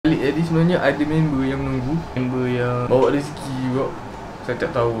sebenarnya ada member yang menunggu, member yang bawa rezeki juga. Saya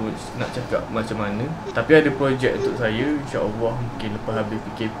tak tahu nak cakap macam mana. Tapi ada projek untuk saya, insya-Allah mungkin lepas habis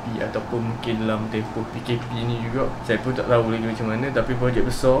PKP ataupun mungkin dalam tempoh PKP ni juga. Saya pun tak tahu lagi macam mana. Tapi projek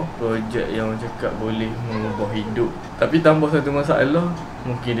besar, projek yang cakap boleh mengubah hidup. Tapi tambah satu masalah,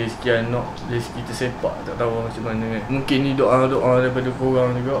 mungkin rezeki anak, rezeki tersepak, tak tahu macam mana kan. Mungkin ni doa-doa daripada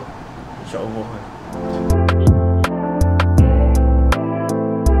korang juga, insya-Allah kan.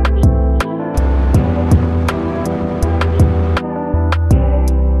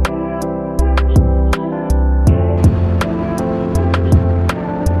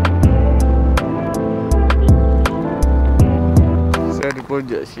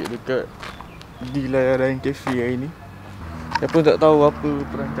 Projek sikit dekat di layaran kafe hari ni. Saya pun tak tahu apa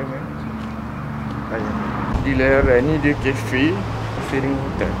perancangan. Di layaran ni dia kafe dengan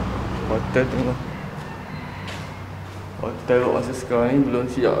hotel. Hotel tengah. Hotel masa sekarang ni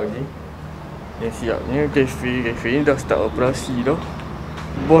belum siap lagi. Yang siapnya kafe ni dah start operasi dah.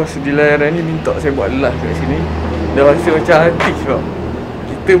 Bos di layaran ni minta saya buat live kat sini. Dah rasa macam artis kau.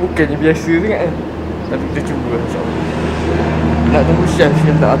 Kita bukannya biasa sangat kan. Tapi kita cuba insya-Allah. Nak tunggu chef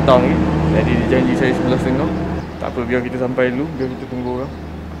yang tak datang ni. Jadi dia janji saya 11.30. Tak apa, biar kita sampai dulu. Biar kita tunggu orang.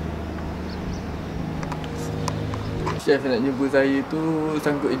 Chef nak jumpa saya tu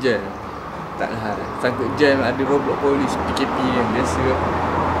sangkut jam. Taklah, sangkut jam ada robot polis PKP yang biasa.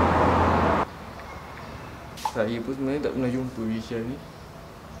 Saya pun sebenarnya tak pernah jumpa chef ni.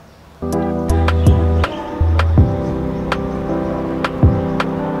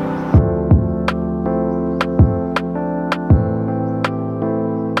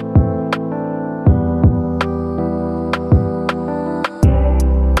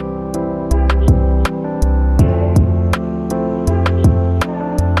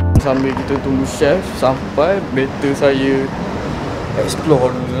 Sambil kita tunggu chef sampai, better saya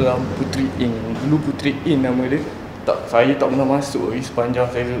explore dalam Puteri Inn. Dulu Puteri Inn nama dia. Saya tak pernah masuk lagi sepanjang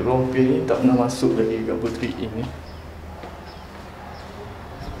saya duduk rompeh ni, tak pernah masuk lagi kat Puteri Inn ni.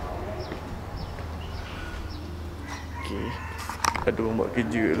 Okay, ada orang buat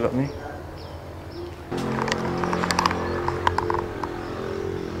kerja dalam ni.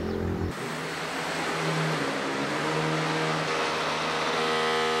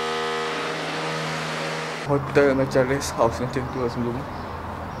 Hotel macam rest house macam tu lah sebelum.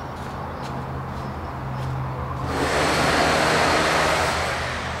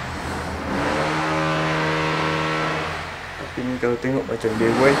 Tapi ni kalau tengok macam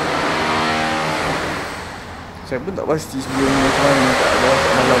dewan. Saya pun tak pasti sebelum ni macam mana tak ada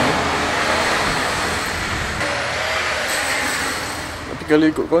kat malam ni. Tapi kalau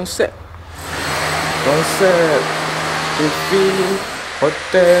ikut konsep cafe,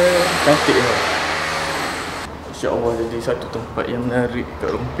 hotel, cantik lah. InsyaAllah jadi satu tempat yang menarik kat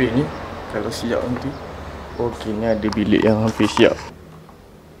rompeh ni. Kalau siap nanti. Okey, ni ada bilik yang hampir siap.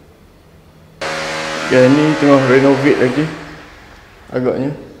 Yang ni tengah renovate lagi agaknya.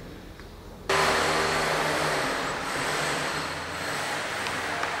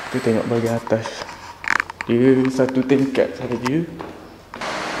 Kita tengok bahagian atas. Dia satu tingkat sahaja.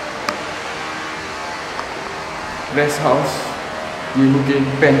 Rest house. Ni mungkin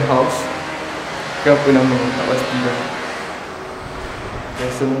penthouse. Apa nama tak pasti dah.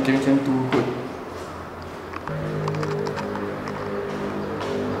 Biasa mungkin macam tu kot.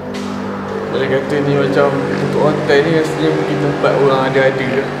 Boleh kata ni macam untuk hotel ni rasanya mungkin tempat orang ada-ada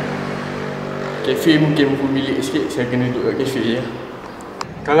lah. Kafe mungkin milik sikit, saya kena duduk kat kafe je.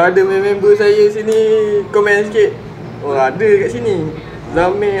 Kalau ada member saya sini, komen sikit. Oh ada kat sini.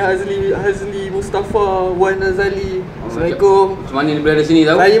 Zamir, Hazli, Mustafa, Wan Azali. Assalamualaikum. Macam mana dia berada sini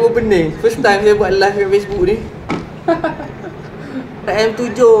tahu? Saya pun pening. First time saya buat live kat Facebook ni.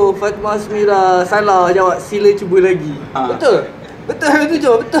 M7, Fatimah Asmira, salah jawab, sila cuba lagi. Betul? Betul RM7,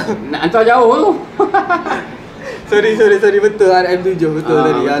 betul. Nak hantar jauh tu. Sorry, betul RM7, betul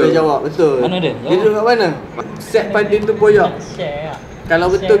tadi. Ada jawab, betul. Mana dia? Dia duduk kat mana? Set Padin Tempoyak. Share lah. Kalau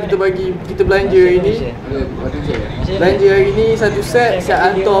betul kita belanja hari ni. Belanja hari ni satu set, siap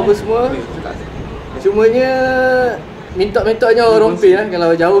hantar apa semua. Cumanya minta-mintanya orang rompeh lah.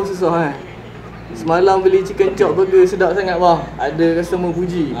 Kalau jauh susah kan. Semalam beli chicken chop burger sedap sangat bang. Ada customer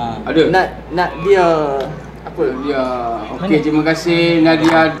puji. Ada. Nak dia apa? Dia. Okey, terima kasih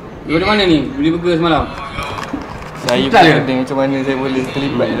Nadia. Dari mana ni? Beli burger semalam. Saya planning macam mana saya boleh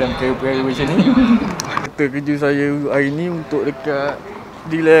terlibat dalam perkara macam ni. Kita kerja saya hari ni untuk dekat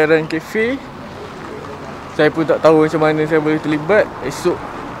di layaran kafe. Saya pun tak tahu macam mana saya boleh terlibat. Esok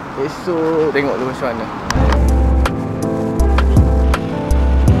tengok dulu macam mana.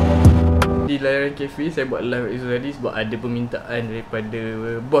 Di layaran kafe, saya buat live esok tadi sebab ada permintaan daripada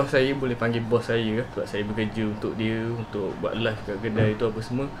bos saya, boleh panggil bos saya sebab saya bekerja untuk dia, untuk buat live kat kedai tu apa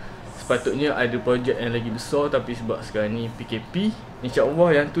semua. Sepatutnya ada projek yang lagi besar, tapi sebab sekarang ni PKP, InsyaAllah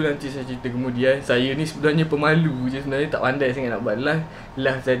yang tu nanti saya cerita kemudian. Saya ni sebenarnya pemalu je, sebenarnya tak pandai sangat nak buat live.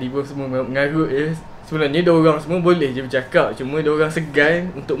 Live tadi pun semua mengarut je. Sebenarnya diorang semua boleh je bercakap, cuma diorang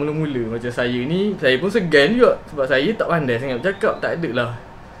segan untuk mula-mula. Macam saya ni, saya pun segan juga sebab saya tak pandai sangat bercakap. Tak ada lah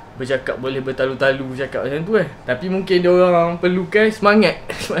bercakap boleh bertalu-talu bercakap macam tu Tapi mungkin diorang perlukan semangat.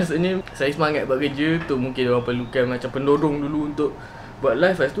 Maksudnya saya semangat buat kerja tu, mungkin diorang perlukan macam pendorong dulu untuk buat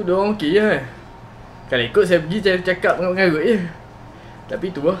live. Lepas tu diorang okey je Kalau ikut saya pergi saya cakap mengarut je.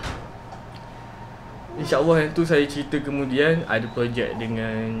 Tapi tu lah, InsyaAllah yang tu saya cerita kemudian. Ada projek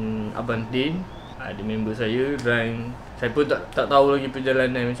dengan Abang Tin, ada member saya dan saya pun tak tahu lagi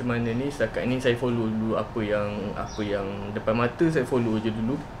perjalanan macam mana ni. Setakat ni saya follow dulu apa yang depan mata, saya follow je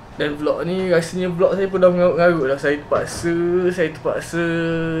dulu. Dan vlog ni rasanya vlog saya pun dah mengarut dah. Saya terpaksa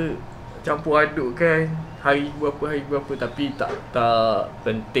campur adukkan hari berapa, tapi tak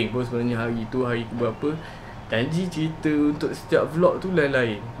penting pun sebenarnya hari tu hari ke berapa. Janji cerita untuk setiap vlog tu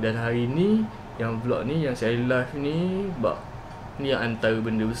lain-lain. Dan hari ni yang vlog ni yang saya live ni, sebab ni antara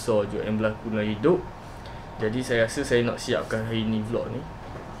benda besar juga yang berlaku dalam hidup. Jadi saya rasa saya nak siapkan hari ni vlog ni.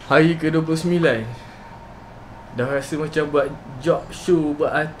 Hari ke-29. Dah rasa macam buat job show,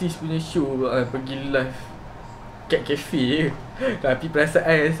 buat artis punya show, pergi live kat cafe je. Tapi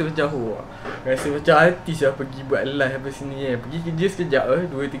perasaan rasa macam rasa macam artis lah pergi buat live apa sini Pergi kerja sekejap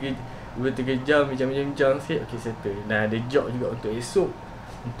 2-3 jam bincang-bincang sikit, okay settle. Dan ada job juga untuk esok,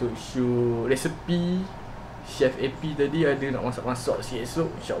 untuk show resepi. Chef AP tadi ada nak masak-masak sikit esok,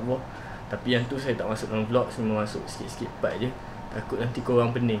 insyaAllah. Tapi yang tu saya tak masuk dalam vlog, semua masuk sikit-sikit part je. Takut nanti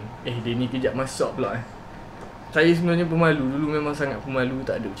korang pening. Dia ni kejap masak pula Saya sebenarnya pemalu, dulu memang sangat pemalu,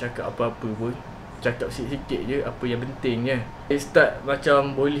 tak ada cakap apa-apa pun. Cakap sikit-sikit je apa yang penting je. Saya start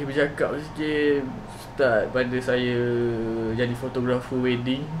macam boleh bercakap sikit, start pada saya jadi fotografer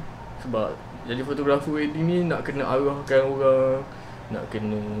wedding. Sebab jadi fotografer wedding ni nak kena arahkan orang, nak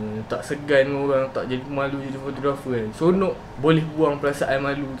kena tak segan orang, tak jadi malu jadi fotografer Sonok boleh buang perasaan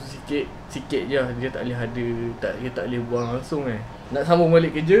malu tu sikit je. Dia tak boleh dia tak boleh buang langsung Nak sambung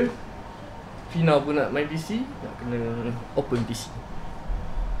balik kerja, Fina pun nak main PC, nak kena open PC.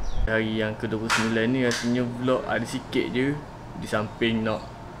 Hari yang ke-29 ni rasanya vlog ada sikit je. Di samping nak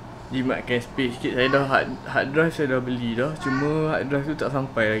jimatkan space sikit, saya dah hard drive saya dah beli dah. Cuma hard drive tu tak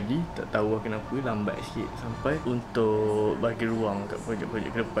sampai lagi, tak tahu lah kenapa, lambat sikit sampai. Untuk bagi ruang kat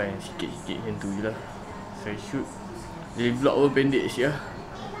projek-projek ke depan, sikit-sikit macam tu je lah saya shoot. Jadi vlog pun pendek sikit lah.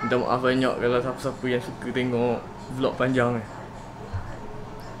 Minta maaf banyak kalau siapa-siapa yang suka tengok vlog panjang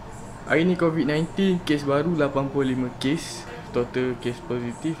Hari ni COVID-19, kes baru 85 kes. Total kes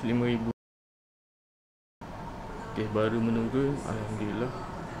positif 5,000. Kes baru menurun, Alhamdulillah.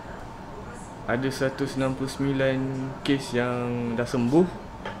 Ada 169 kes yang dah sembuh,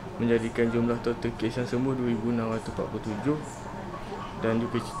 menjadikan jumlah total kes yang sembuh 2,647. Dan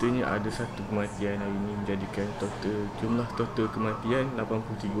juga ceritanya ada satu kematian hari ini, menjadikan jumlah total kematian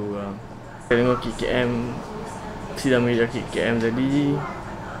 83 orang. Saya tengok KKM, sidang media KKM tadi.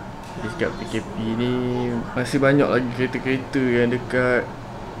 Dekat PKP ni masih banyak lagi kereta-kereta yang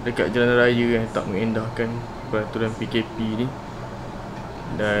dekat jalan raya yang tak mengendahkan peraturan PKP ni.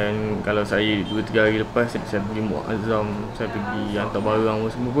 Dan kalau saya 2-3 hari lepas saya pergi Muazzam, saya pergi hantar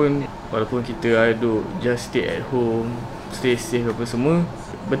barang semua pun, walaupun kita duduk just stay at home, stay safe apa semua,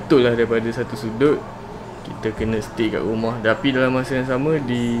 betul lah daripada satu sudut kita kena stay kat rumah. Tapi dalam masa yang sama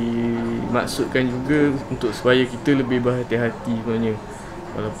dimaksudkan juga untuk supaya kita lebih berhati-hati sebenarnya.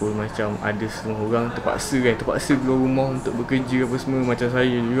 Walaupun macam ada semua orang terpaksa keluar rumah untuk bekerja apa semua, macam saya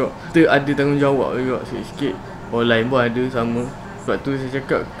juga, kita ada tanggungjawab juga sikit-sikit. Orang lain pun ada sama. Sebab tu saya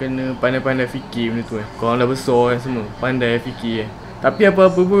cakap kena pandai-pandai fikir benda tu Korang dah besar semua, pandai fikir Tapi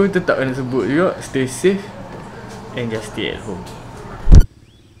apa-apa pun tetap kena sebut juga, stay safe and just stay at home.